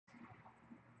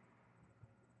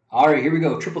All right, here we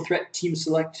go. Triple threat team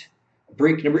select,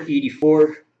 break number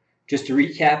 84. Just to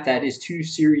recap, that is 2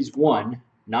 Series 1,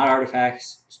 not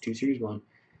artifacts. It's 2 Series 1.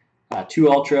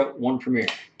 2 Ultra, 1 Premier.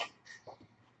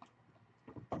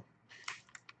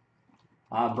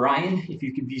 Brian, if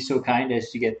you could be so kind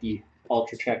as to get the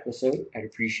Ultra checklist out, I'd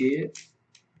appreciate it.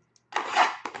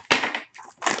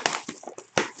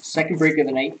 Second break of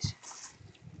the night.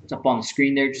 It's up on the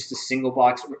screen there, just a single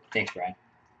box. Thanks, Brian.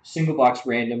 Single box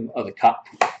random of the cup.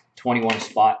 21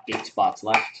 spot, 8 spots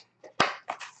left.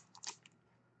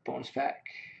 Bonus pack.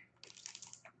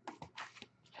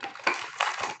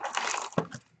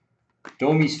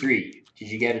 Domi's 3. Did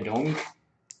you get a Domi?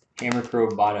 Hammer Crow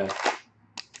bought a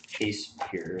case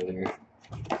here earlier.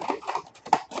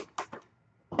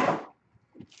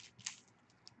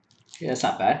 Yeah, that's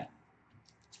not bad.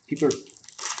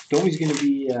 Domi's going to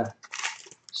be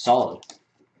solid.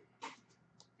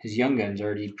 His Young Gun's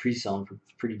already pre-selling for a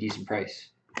pretty decent price.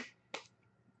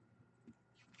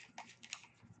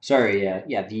 Sorry,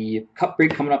 yeah, the cup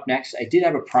break coming up next. I did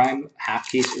have a Prime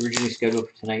half case originally scheduled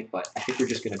for tonight, but I think we're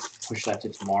just going to push that to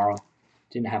tomorrow.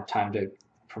 Didn't have time to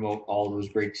promote all those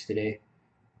breaks today.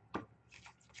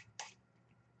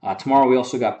 Tomorrow we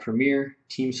also got Premier,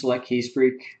 Team Select case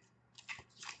break,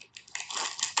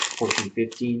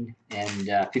 14-15, and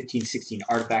 15-16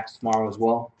 artifacts tomorrow as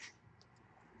well.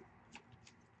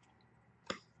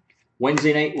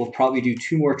 Wednesday night we'll probably do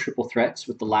 2 more triple threats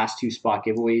with the last 2 spot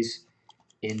giveaways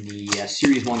in the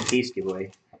Series 1 case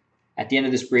giveaway. At the end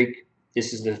of this break,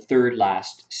 this is the third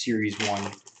last Series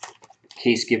 1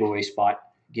 case giveaway spot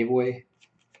giveaway.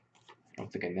 I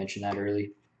don't think I mentioned that earlier.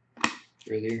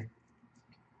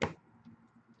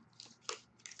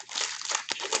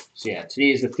 So yeah, today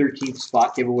is the 13th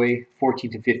spot giveaway.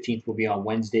 14th and 15th will be on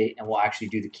Wednesday, and we'll actually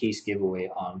do the case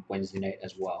giveaway on Wednesday night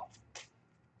as well.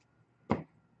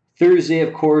 Thursday,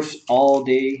 of course, all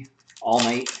day, all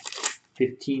night,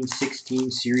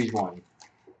 15-16 Series 1.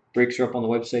 Breaks are up on the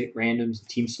website, randoms,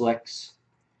 team selects.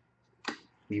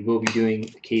 We will be doing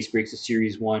the case breaks of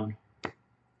Series 1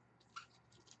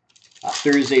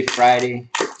 Thursday, Friday,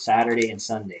 Saturday, and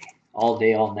Sunday. All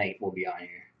day, all night we'll be on here.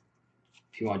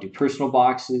 If you want to do personal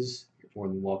boxes, you're more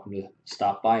than welcome to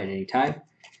stop by at any time.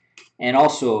 And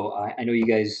also, I know you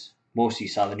guys mostly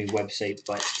saw the new website,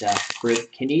 but for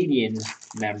Canadian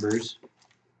members,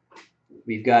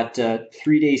 we've got a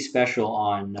 3-day special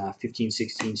on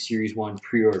 15-16 Series 1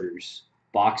 pre-orders.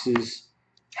 Boxes,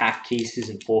 half cases,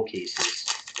 and full cases.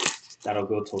 That'll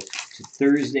go to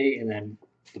Thursday, and then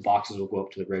the boxes will go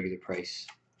up to the regular price.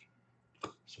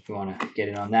 So if you want to get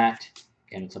in on that,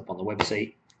 again, it's up on the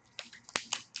website.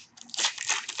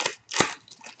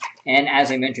 And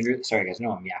as I mentioned, sorry guys,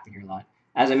 no, I'm yapping here a lot.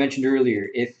 As I mentioned earlier,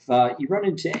 if you run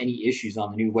into any issues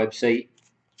on the new website,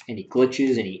 any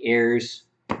glitches, any errors,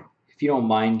 if you don't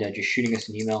mind just shooting us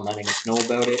an email and letting us know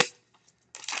about it,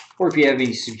 or if you have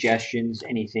any suggestions,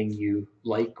 anything you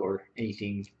like or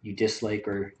anything you dislike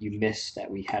or you miss that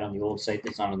we had on the old site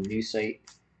that's not on the new site,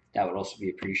 that would also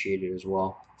be appreciated as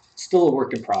well. It's still a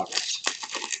work in progress.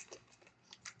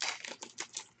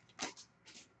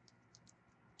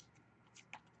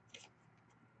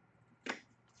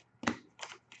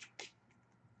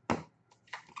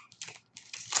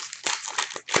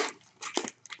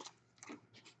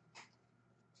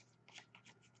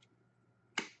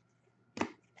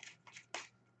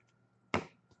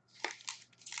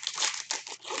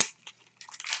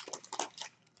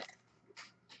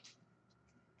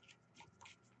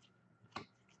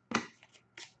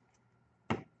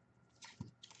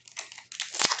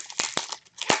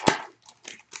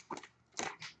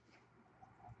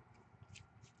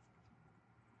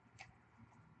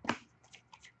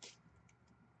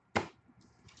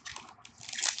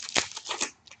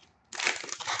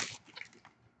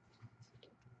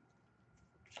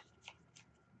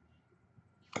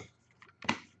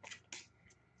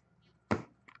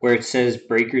 Where it says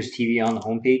Breakers TV on the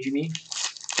homepage, you mean?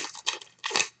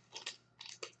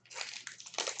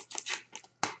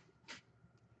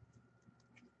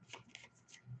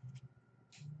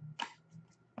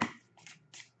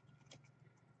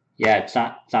 Yeah, it's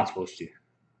not supposed to.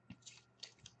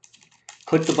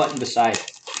 Click the button beside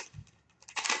it.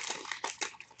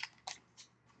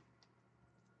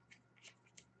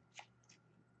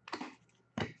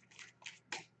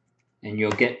 And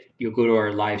you'll go to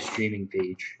our live streaming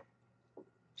page,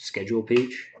 schedule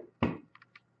page.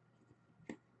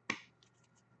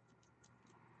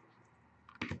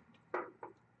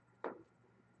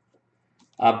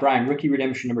 Brian, rookie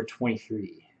redemption number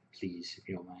 23, please, if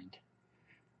you don't mind.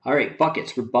 All right,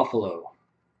 buckets for Buffalo.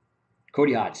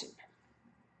 Cody Hodgson.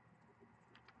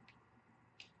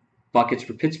 Buckets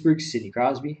for Pittsburgh, Sidney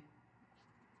Crosby.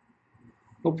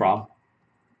 No problem.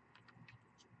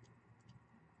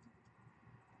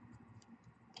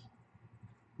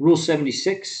 Rule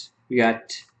 76, we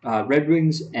got Red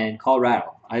Wings and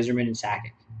Colorado, Yzerman and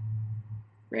Sakic.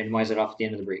 Randomize it off at the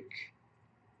end of the break.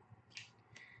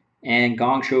 And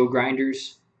Gong Show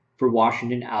Grinders for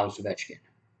Washington, Alex Ovechkin.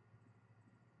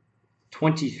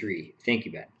 23. Thank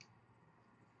you, Ben.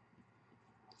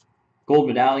 Gold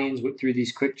medallions, whip through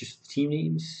these quick, just the team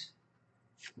names.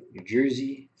 New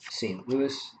Jersey, St.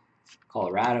 Louis,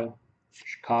 Colorado,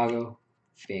 Chicago,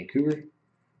 Vancouver,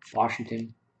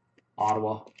 Washington,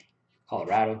 Ottawa,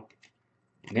 Colorado,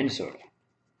 Minnesota.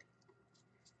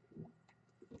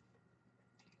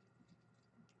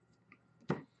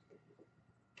 We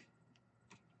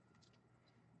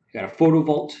got a photo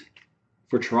vault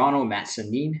for Toronto, Matt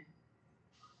Sundin.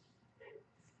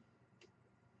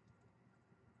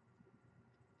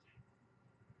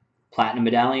 Platinum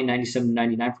medallion,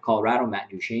 97-99 for Colorado, Matt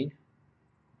Duchene.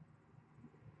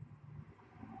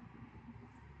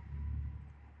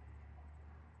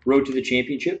 Road to the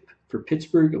championship for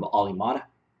Pittsburgh of Ali Mata.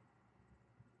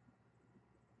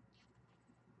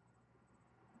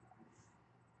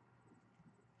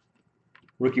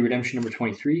 Rookie redemption number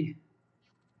 23.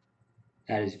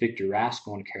 That is Victor Rask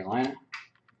going to Carolina.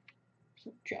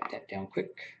 So jot that down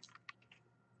quick.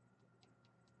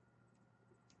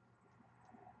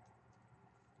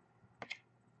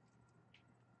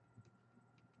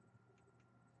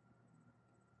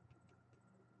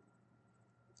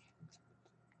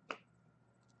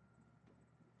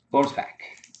 Bonus pack.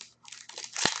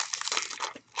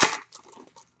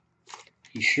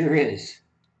 He sure is.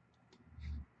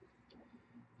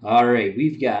 All right,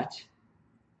 we've got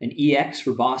an EX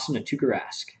for Boston, a Tuukka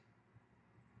Rask.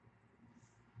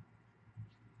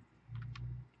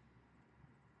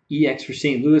 EX for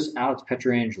St. Louis, Alex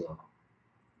Pietrangelo.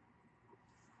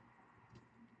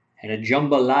 And a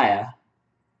jambalaya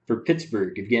for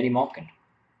Pittsburgh, Evgeny Malkin.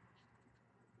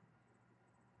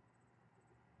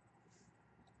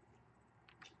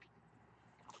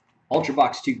 Ultra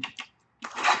Box 2.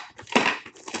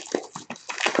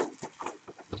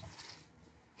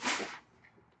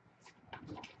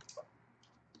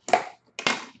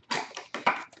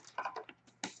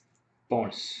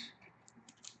 Bonus.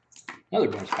 Another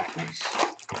bonus pack, nice.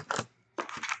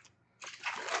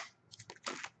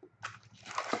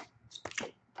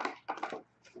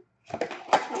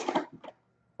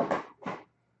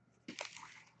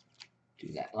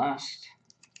 Do that last.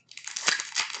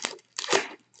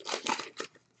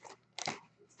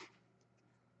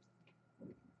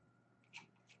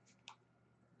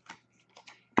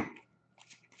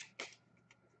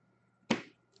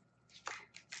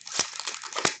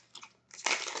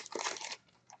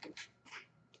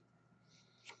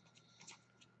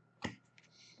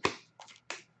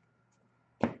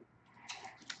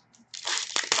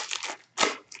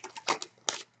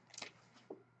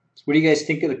 So what do you guys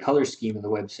think of the color scheme of the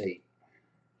website?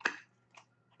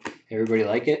 Everybody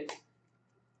like it?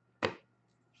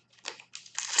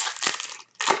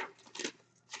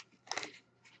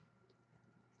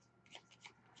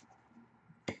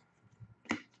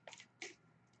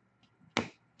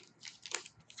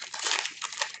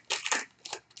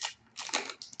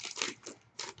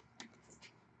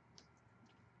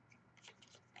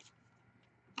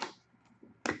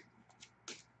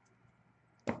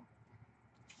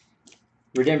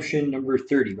 Redemption number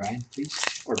 30, Brian, please.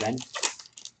 Or Ben.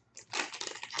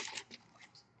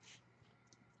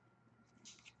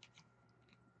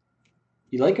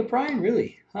 You like it, Brian?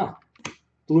 Really? Huh.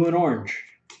 Blue and orange.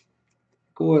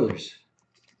 Go Oilers.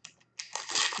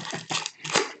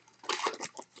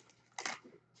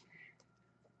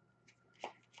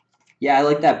 Yeah, I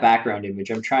like that background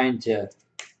image. I'm trying to,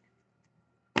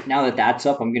 now that that's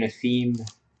up, I'm going to theme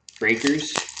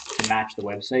breakers to match the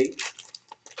website.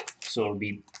 So it'll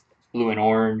be blue and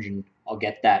orange, and I'll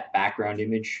get that background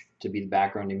image to be the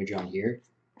background image on here.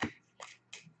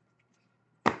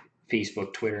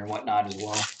 Facebook, Twitter, and whatnot as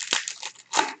well.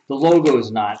 The logo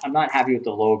is not, I'm not happy with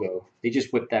the logo. They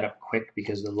just whipped that up quick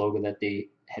because the logo that they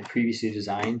had previously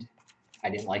designed, I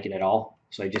didn't like it at all.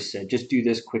 So I just said, just do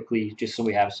this quickly, just so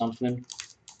we have something.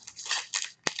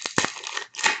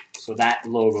 So that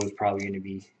logo is probably going to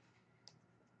be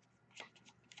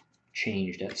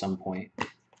changed at some point.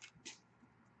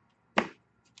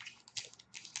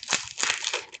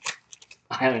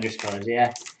 Islanders colors,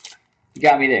 yeah. You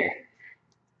got me there.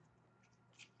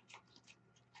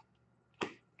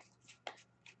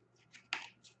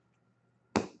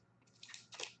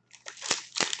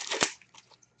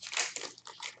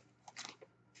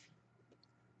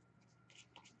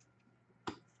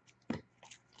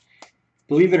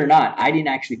 believe it or not, I didn't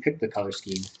actually pick the color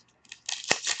scheme.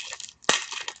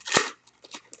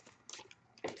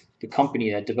 The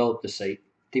company that developed the site,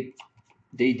 they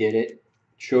did it,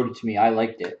 showed it to me. I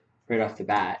liked it right off the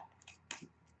bat.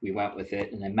 We went with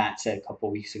it, and then Matt said a couple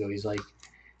weeks ago, he's like,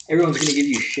 everyone's gonna give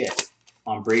you shit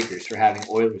on Breakers for having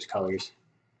Oilers colors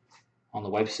on the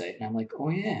website, and I'm like, oh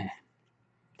yeah,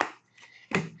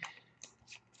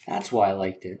 that's why I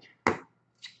liked it.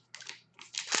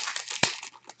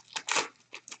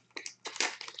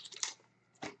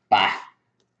 Bah.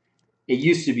 It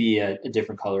used to be a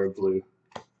different color of blue,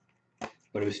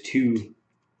 but it was too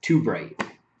bright.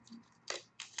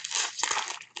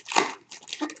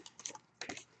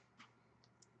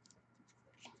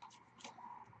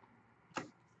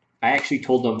 I actually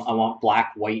told them I want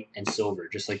black, white, and silver,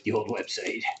 just like the old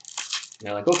website. And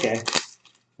they're like, okay.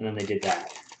 And then they did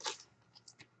that.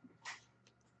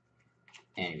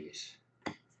 Anyways.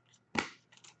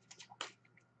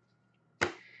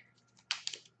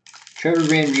 Trevor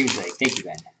Van Riemsdyk. Thank you,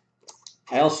 Ben.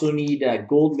 I also need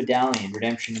gold medallion,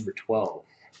 redemption number 12.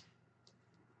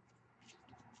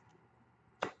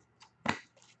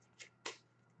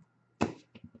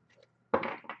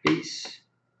 Base.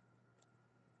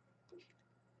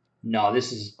 No,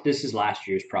 this is last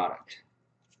year's product.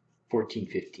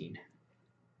 14-15.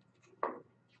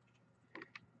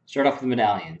 Start off with the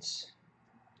medallions.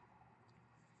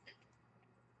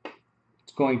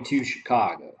 It's going to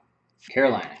Chicago,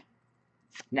 Carolina,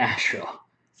 Nashville,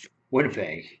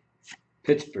 Winnipeg,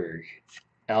 Pittsburgh,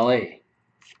 LA,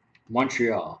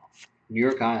 Montreal, New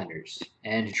York Islanders,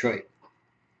 and Detroit.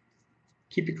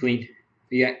 Keep it clean.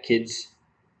 We got kids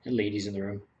and ladies in the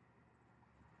room.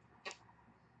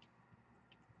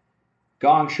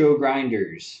 Gong Show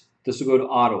Grinders. This will go to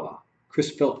Ottawa.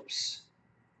 Chris Phillips.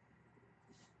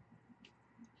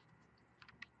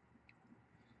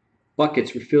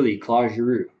 Buckets for Philly, Claude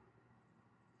Giroux.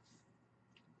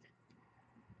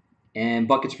 And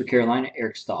buckets for Carolina,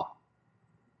 Eric Stahl.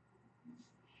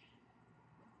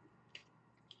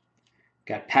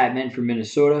 Got Patman for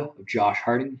Minnesota, Josh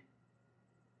Harding.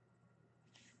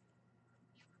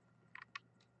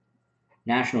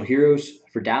 National Heroes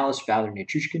for Dallas, Valeri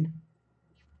Nichushkin.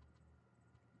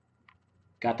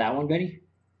 Got that one, Benny?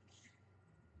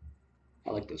 I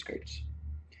like those cards.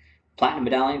 Platinum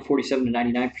Medallion,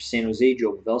 47/99 for San Jose,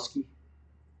 Joe Pavelski.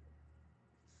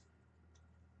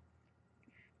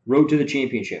 Road to the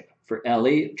Championship for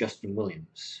LA, Justin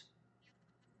Williams.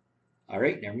 All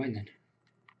right, never mind then.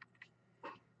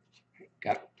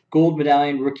 Got Gold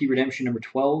Medallion, Rookie Redemption number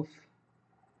 12.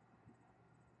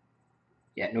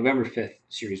 Yeah, November 5th,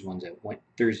 Series 1's out. Went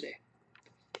Thursday.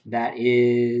 That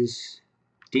is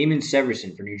Damon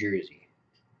Severson for New Jersey.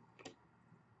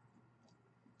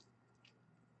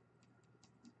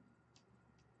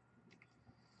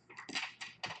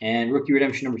 And Rookie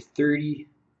Redemption number 30,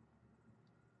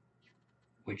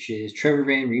 which is Trevor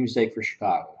Van Riemsdyk for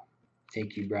Chicago.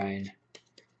 Thank you, Brian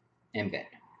and Ben.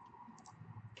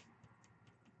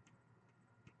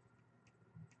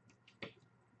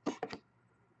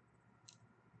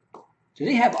 Do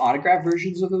they have autograph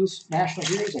versions of those National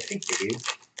Heroes? I think they do.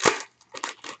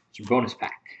 It's a bonus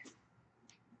pack.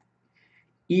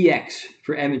 EX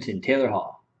for Edmonton, Taylor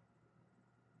Hall.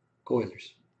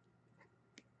 Oilers.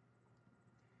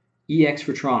 EX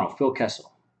for Toronto, Phil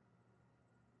Kessel.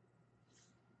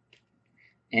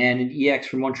 And an EX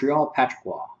for Montreal, Patrick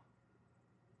Waugh.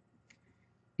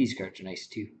 These cards are nice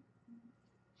too.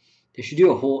 They should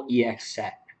do a whole EX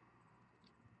set.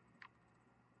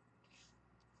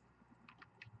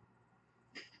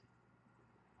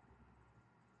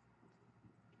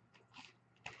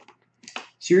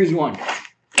 Series 1.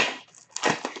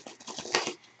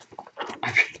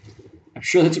 I'm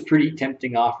sure that's a pretty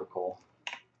tempting offer, Cole.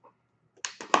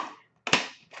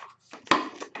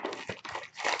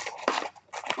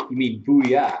 You mean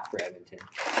booyah for Edmonton.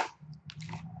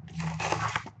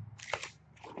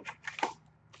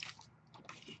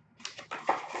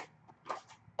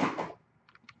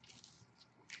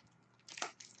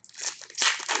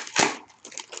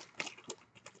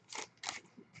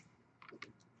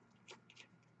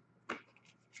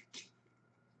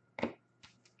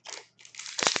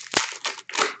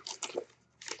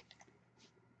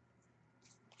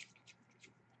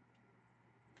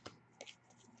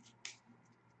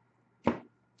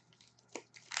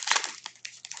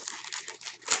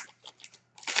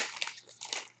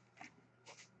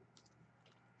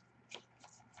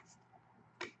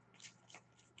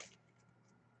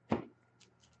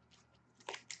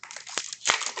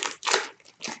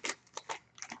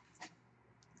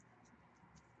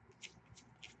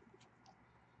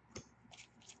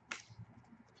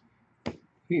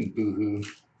 You boo-hoo.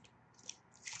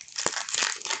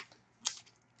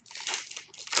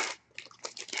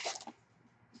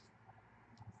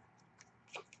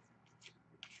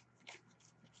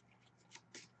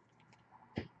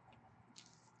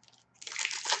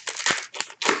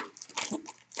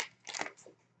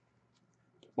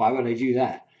 Why would I do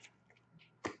that?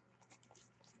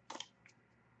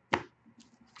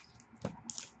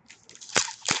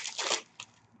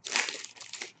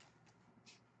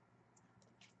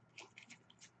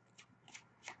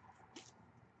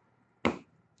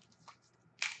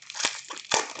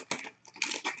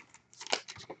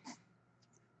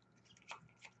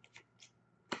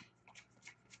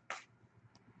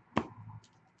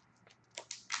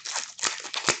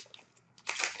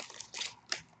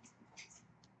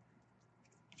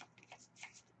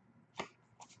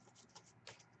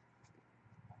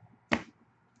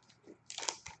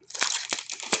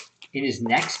 In his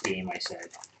next game, I said.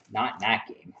 Not in that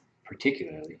game,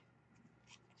 particularly.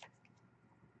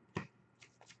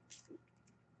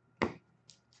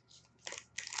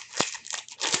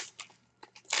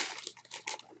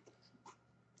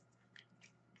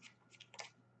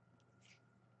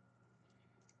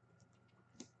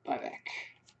 Buyback.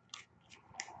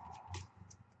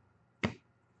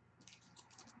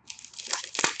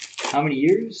 How many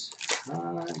years?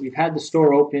 We've had the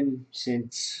store open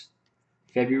since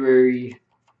February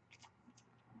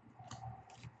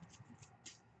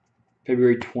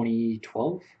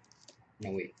 2012?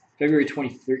 No, wait. February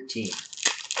 2013.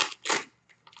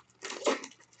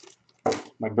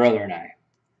 My brother and I.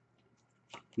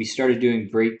 We started doing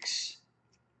breaks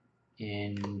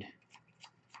in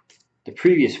the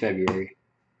previous February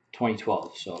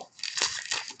 2012. So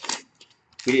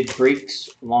we did breaks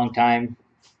a long time,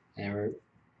 and we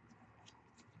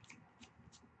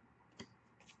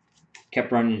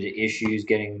kept running into issues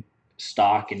getting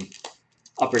stock, and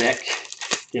Upper Deck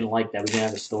didn't like that. We didn't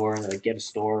have a store. They're like, get a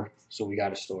store. So we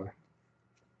got a store.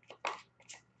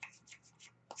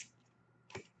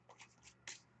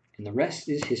 And the rest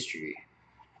is history.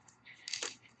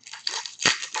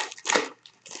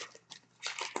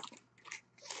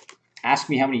 Ask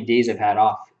me how many days I've had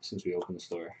off since we opened the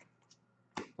store.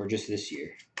 Or just this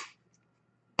year.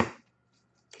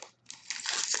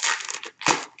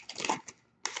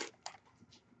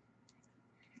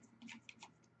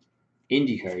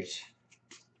 Indy cards.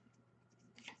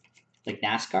 Like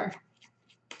NASCAR?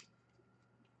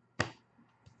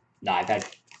 No, I've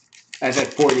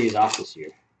had 4 days off this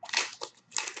year.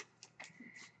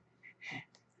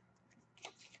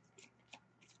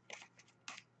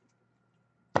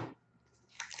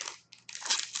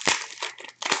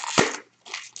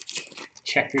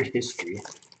 Checkered history.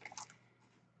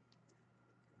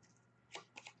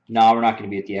 No, we're not going to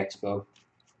be at the expo.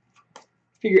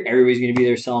 Figure everybody's going to be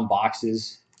there selling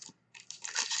boxes.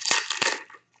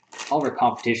 All of our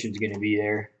competition's going to be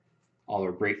there. All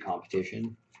our break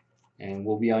competition. And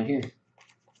we'll be on here.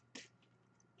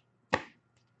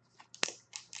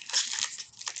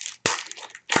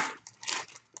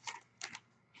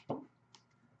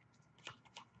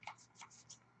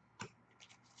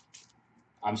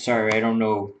 I'm sorry, I don't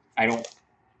know.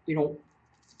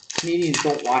 Canadians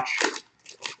don't watch,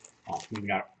 well, maybe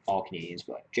not all Canadians,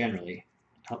 but generally,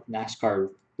 NASCAR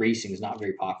racing is not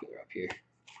very popular up here.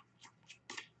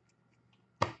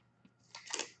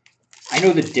 I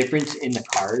know the difference in the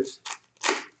cars.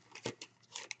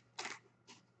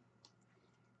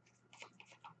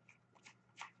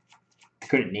 I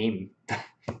couldn't name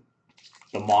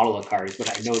the model of cars, but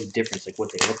I know the difference, like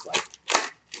what they look like.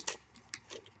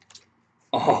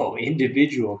 Oh,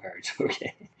 individual cards.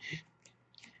 Okay.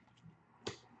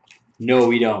 No,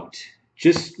 we don't.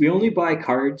 We only buy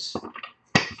cards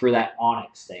for that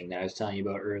Onyx thing that I was telling you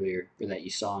about earlier, or that you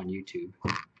saw on YouTube.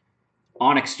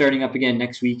 Onyx starting up again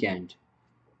next weekend.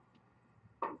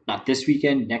 Not this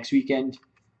weekend, next weekend.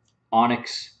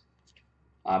 Onyx,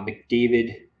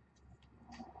 McDavid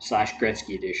 /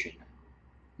 Gretzky edition.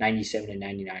 97 and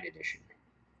 99 edition.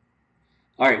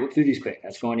 All right, we'll do these quick.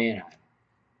 That's going in on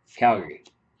Calgary,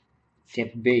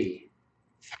 Tampa Bay,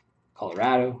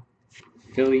 Colorado,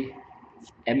 Philly,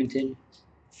 Edmonton,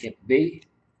 Tampa Bay,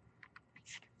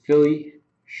 Philly,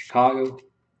 Chicago,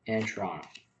 and Toronto.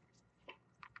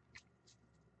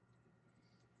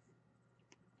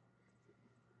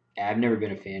 I've never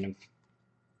been a fan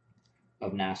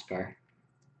of NASCAR.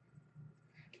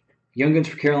 Young Guns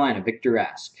for Carolina, Victor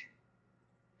Rask.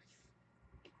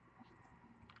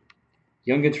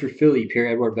 Young Guns for Philly,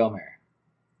 Pierre-Edouard Bellemare.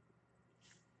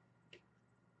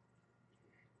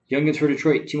 Young Guns for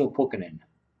Detroit, Timo Pulkkinen.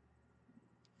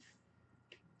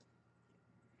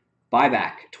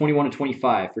 Buyback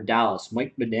 21/25 for Dallas,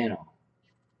 Mike Modano.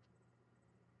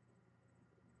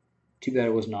 Too bad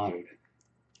it wasn't autoed.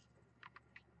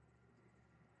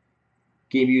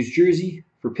 Game used jersey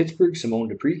for Pittsburgh, Simone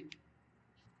Dupree.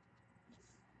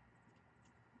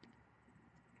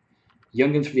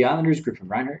 Young Guns for the Islanders, Griffin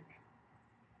Reinhardt.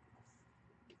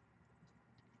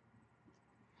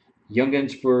 Young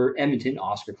Guns for Edmonton,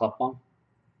 Oscar Klefbom.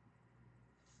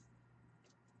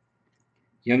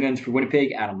 Young Guns for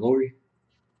Winnipeg, Adam Lowry.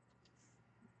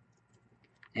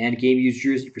 And game used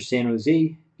jersey for San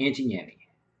Jose, Antti Niemi.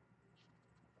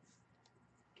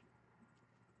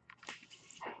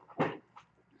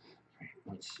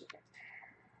 One second.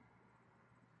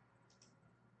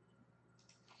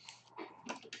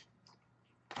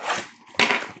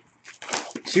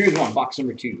 Series 1, box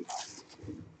number 2.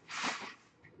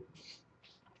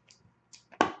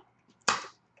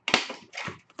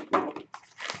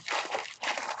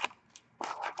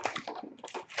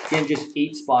 Again, just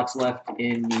 8 spots left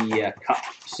in the cup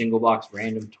single box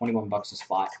random, $21 a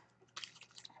spot.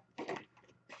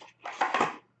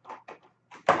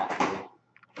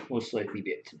 Most likely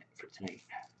be it for tonight.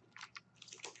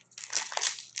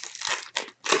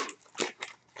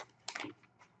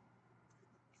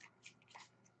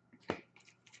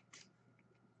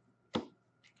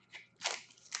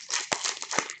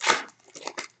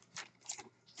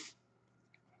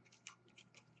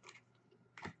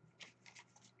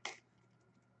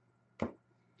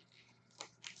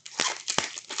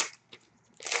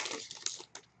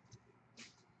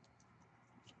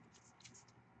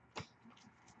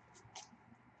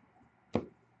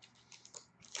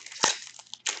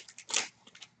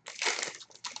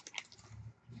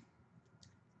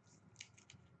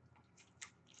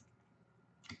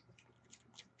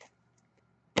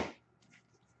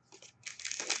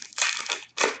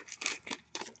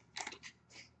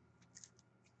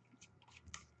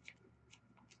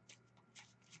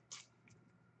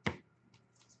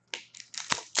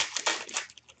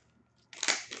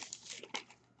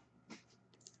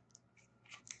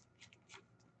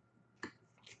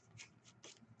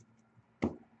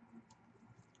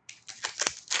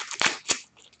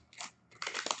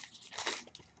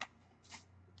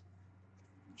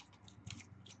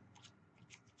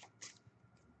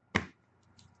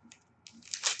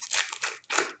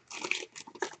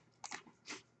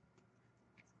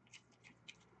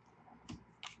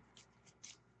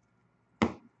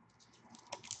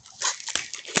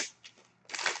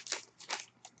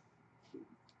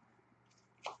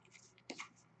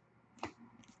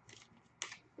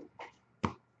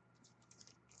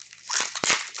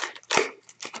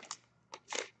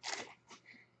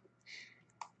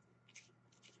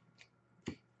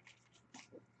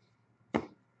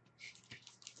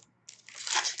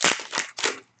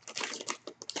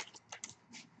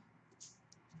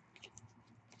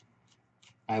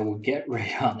 I will get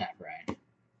right on that, Brian.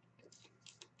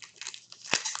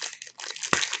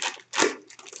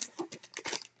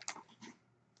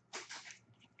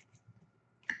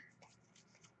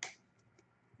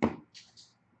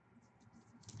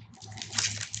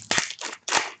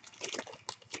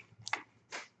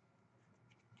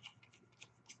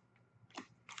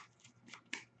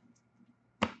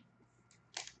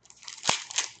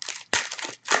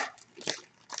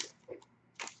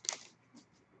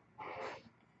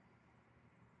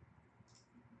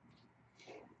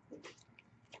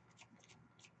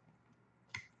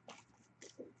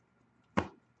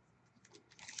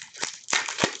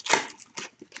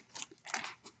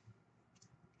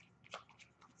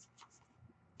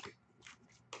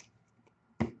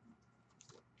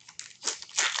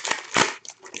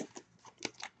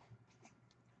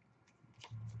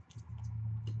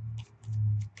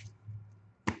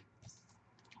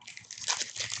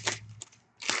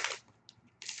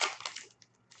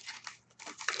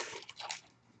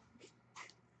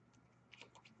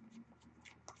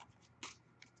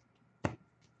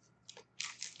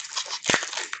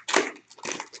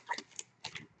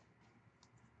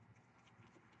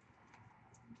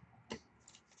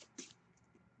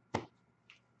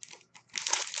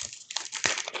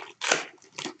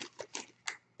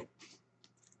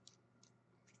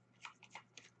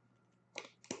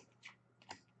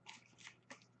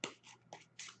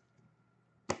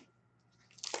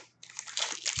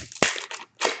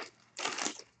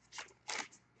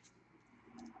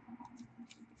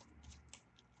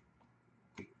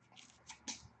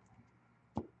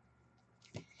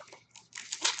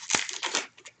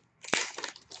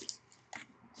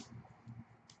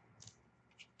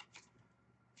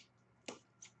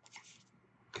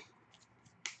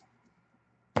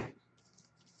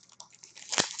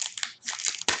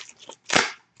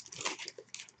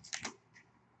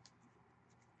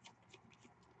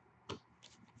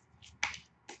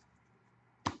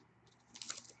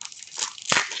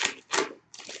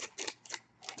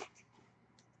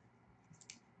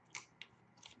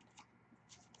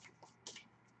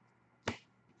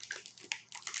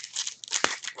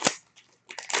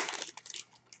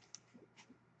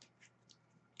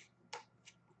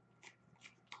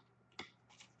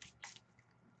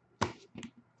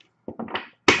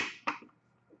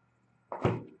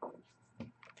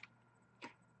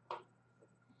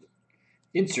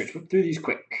 Inserts, whip through these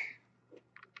quick.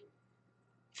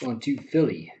 Going to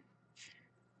Philly,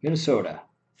 Minnesota,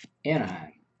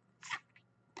 Anaheim,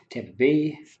 Tampa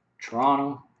Bay,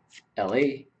 Toronto,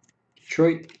 LA,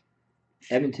 Detroit,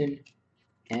 Edmonton,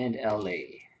 and LA.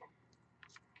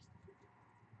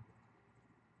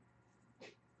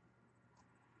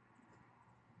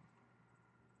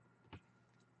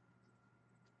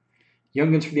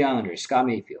 Young Guns for the Islanders, Scott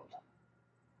Mayfield.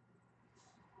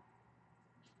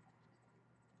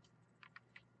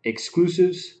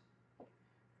 Exclusives,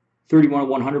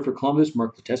 31/100 for Columbus,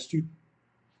 Mark Letestu.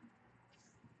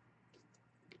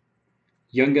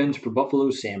 Young Guns for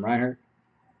Buffalo, Sam Reinhart.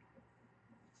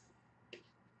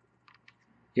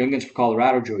 Young Guns for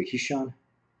Colorado, Joey Hishon.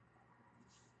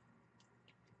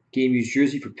 Game used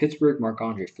jersey for Pittsburgh,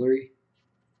 Marc-Andre Fleury.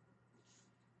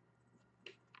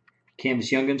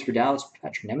 Canvas Young Guns for Dallas,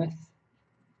 Patrick Nemeth.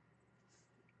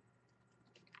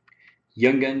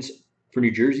 Young Guns for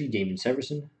New Jersey, Damon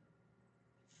Severson.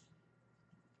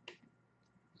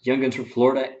 Young Guns for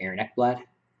Florida, Aaron Ekblad.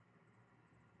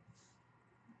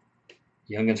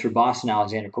 Young Guns for Boston,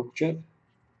 Alexander Kovalchev.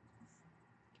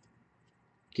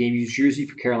 Game used jersey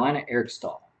for Carolina, Eric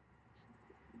Staal.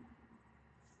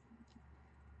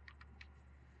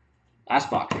 Last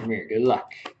box, Premier. Good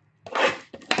luck.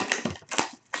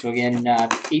 So again,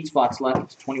 8 spots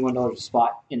left. $21 a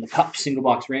spot in the Cup single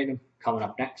box random. Coming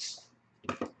up next.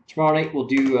 Tomorrow night we'll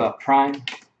do Prime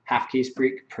half case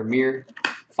break, Premier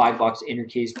 5-box inner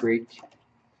case break,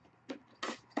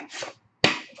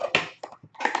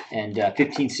 and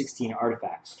 15-16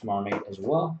 artifacts tomorrow night as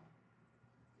well.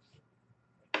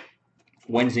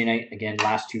 Wednesday night, again,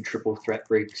 last 2 triple threat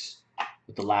breaks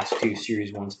with the last 2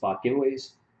 Series 1 spot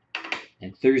giveaways.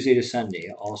 And Thursday to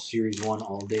Sunday, all Series 1,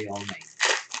 all day, all night.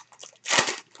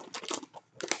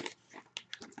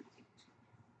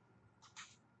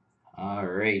 All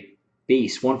right.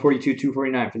 Base,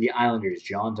 142/249 for the Islanders,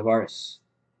 John Tavares.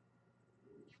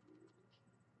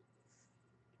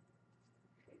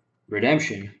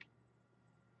 Redemption.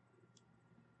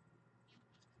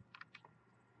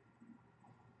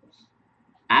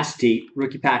 Acetate,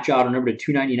 rookie patch auto number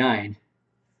 299,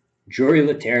 Jori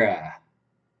Lehtera.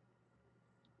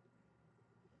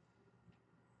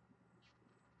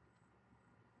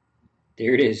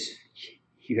 There it is.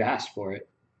 You asked for it.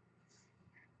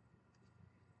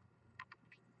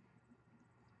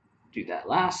 Do that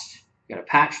last. Got a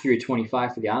patch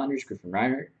 3/25 for the Islanders, Griffin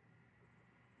Reinhart.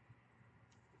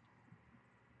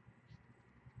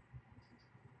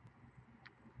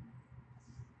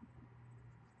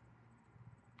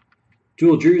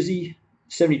 Dual jersey,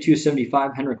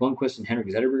 72/75, Henrik Lundqvist and Henrik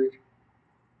Zetterberg.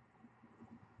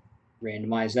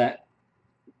 Randomize that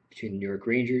between the New York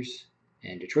Rangers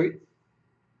and Detroit.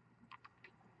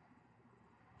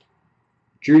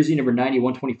 Jersey number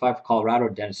 90/125 for Colorado,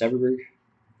 Dennis Everberg.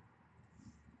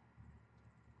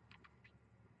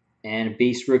 And a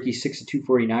base rookie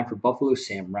 6/249 for Buffalo,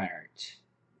 Sam Reinhart.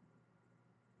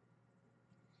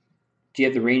 Do you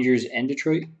have the Rangers and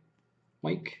Detroit,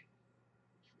 Mike?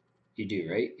 You do,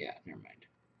 right? Yeah, never mind.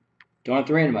 Don't have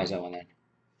to randomize that one then.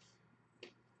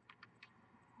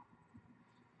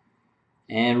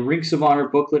 And Rinks of Honor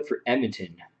booklet for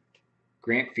Edmonton,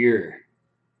 Grant Fuhrer.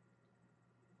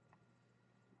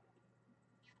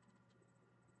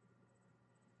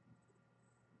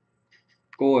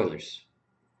 Go Oilers.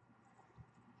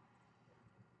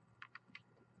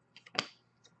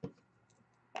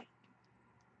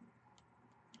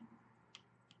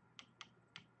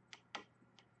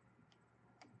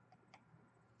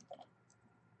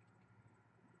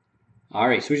 All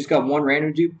right, so we just got one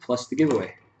random dupe plus the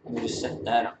giveaway. Let me just set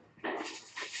that up.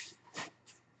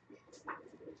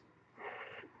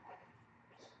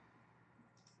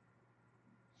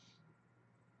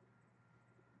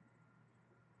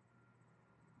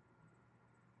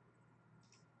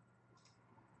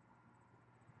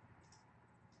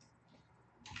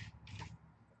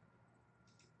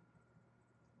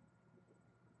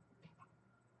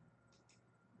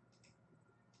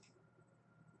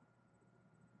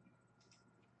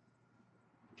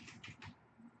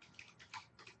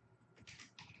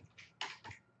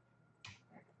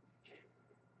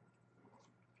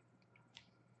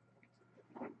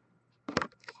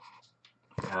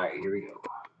 All right, here we go.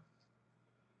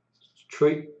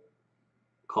 Detroit,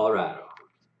 Colorado.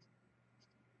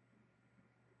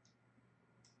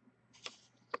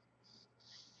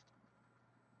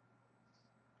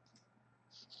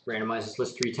 Randomize this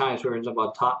list 3 times. Whoever ends up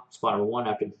on top, spot number 1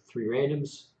 after 3 randoms,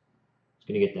 is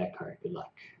going to get that card. Good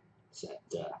luck. It's at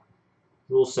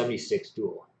Rule 76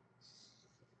 duel.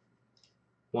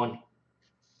 1,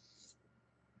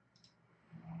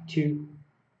 2,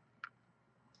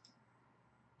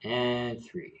 and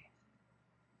 3.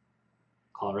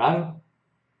 Colorado.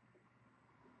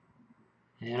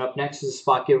 And up next is a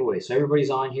spot giveaway. So everybody's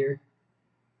on here.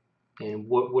 And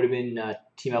what would have been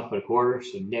team alphabetical order.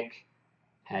 So Nick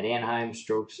had Anaheim,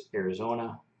 Strokes,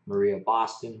 Arizona, Maria,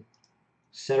 Boston,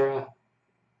 etc.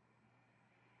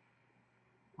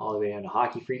 All the way down to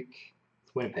Hockey Freak,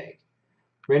 Winnipeg.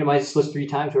 Randomize this list 3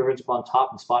 times. Whoever ends up on top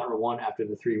in spot number 1 after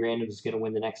the 3 randoms is going to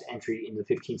win the next entry in the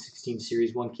 15-16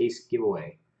 Series 1 case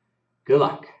giveaway. Good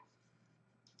luck.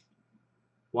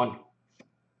 1,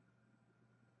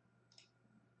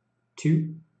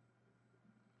 2,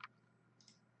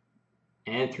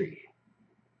 and 3.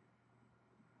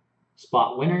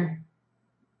 Spot winner,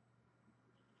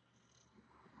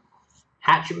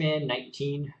 Hatcherman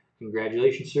 19.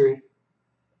 Congratulations, sir.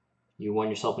 You won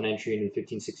yourself an entry in the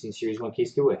 15-16 Series 1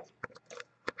 case giveaway.